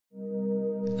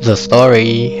The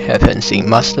story happens in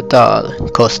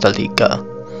Mastatal, Costa Rica,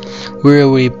 where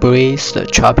we breathe the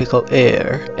tropical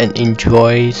air and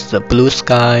enjoy the blue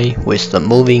sky with the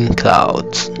moving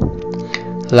clouds.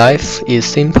 Life is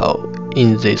simple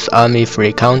in this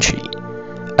army-free country,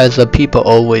 as the people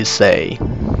always say,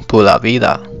 pura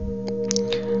vida.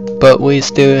 But we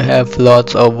still have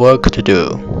lots of work to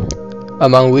do,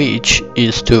 among which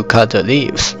is to cut the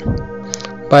leaves.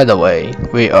 By the way,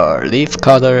 we are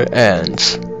leafcutter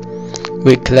ants.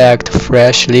 We collect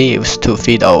fresh leaves to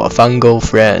feed our fungal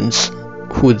friends,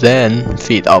 who then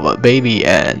feed our baby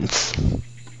ants.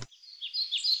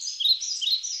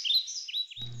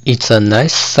 It's a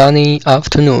nice sunny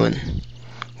afternoon.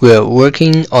 We're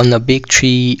working on a big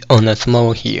tree on a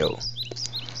small hill.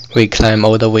 We climb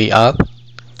all the way up,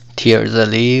 tear the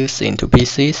leaves into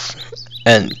pieces,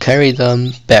 and carry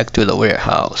them back to the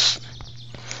warehouse.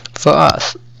 For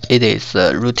us, it is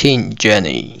a routine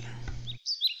journey.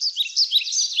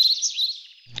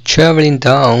 Traveling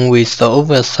down with the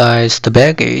oversized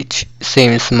baggage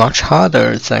seems much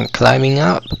harder than climbing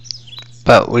up,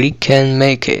 but we can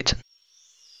make it.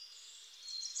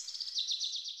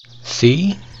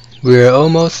 See, we're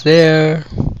almost there.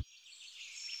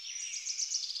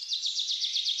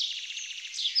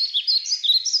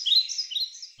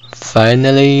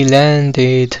 Finally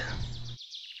landed.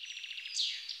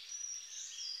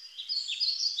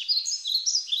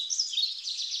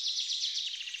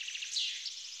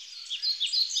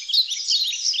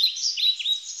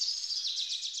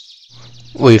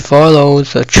 We follow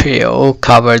the trail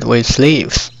covered with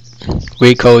leaves.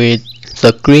 We call it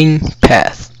the green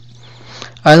path.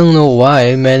 I don't know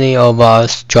why many of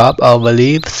us drop our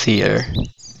leaves here.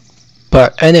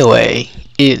 But anyway,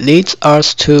 it leads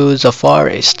us to the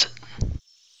forest.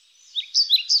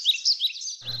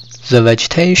 The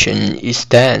vegetation is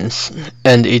dense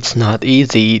and it's not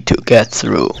easy to get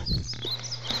through.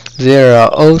 There are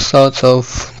all sorts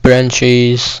of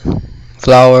branches,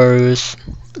 flowers,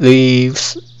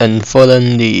 leaves, and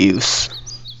fallen leaves.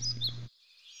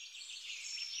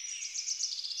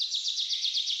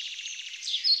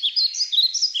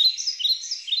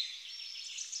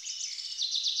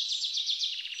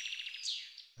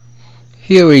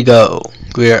 Here we go,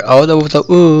 we're out of the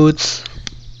woods.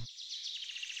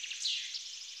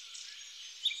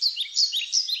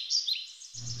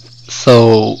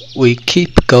 So we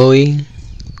keep going,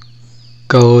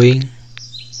 going,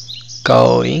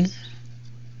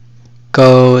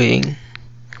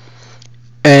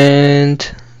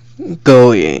 and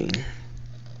going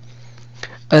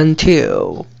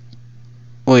until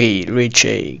we reach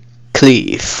a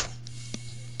cliff.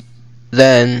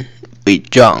 Then we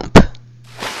jump.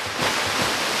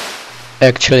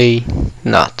 Actually,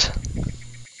 not.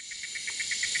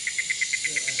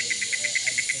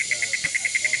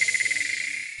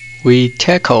 We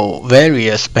tackle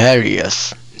various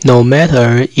barriers, no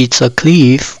matter it's a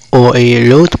cliff or a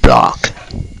roadblock.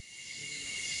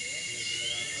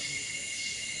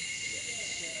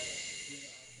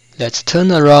 Let's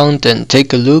turn around and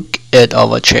take a look at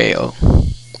our trail.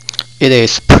 It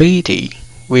is pretty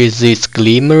with these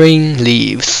glimmering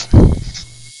leaves.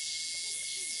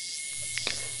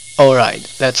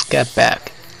 Alright, let's get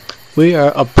back. We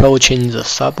are approaching the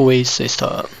subway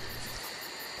system.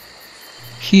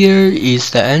 Here is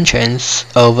the entrance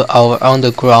of our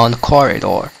underground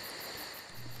corridor.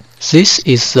 This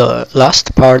is the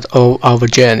last part of our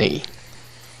journey,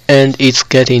 and it's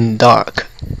getting dark.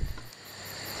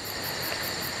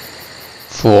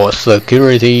 For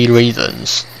security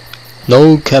reasons,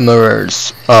 no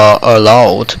cameras are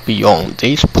allowed beyond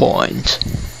this point.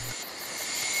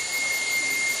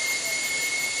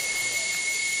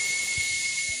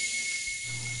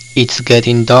 It's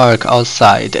getting dark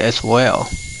outside as well,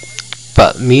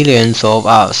 but millions of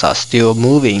us are still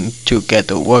moving to get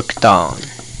the work done.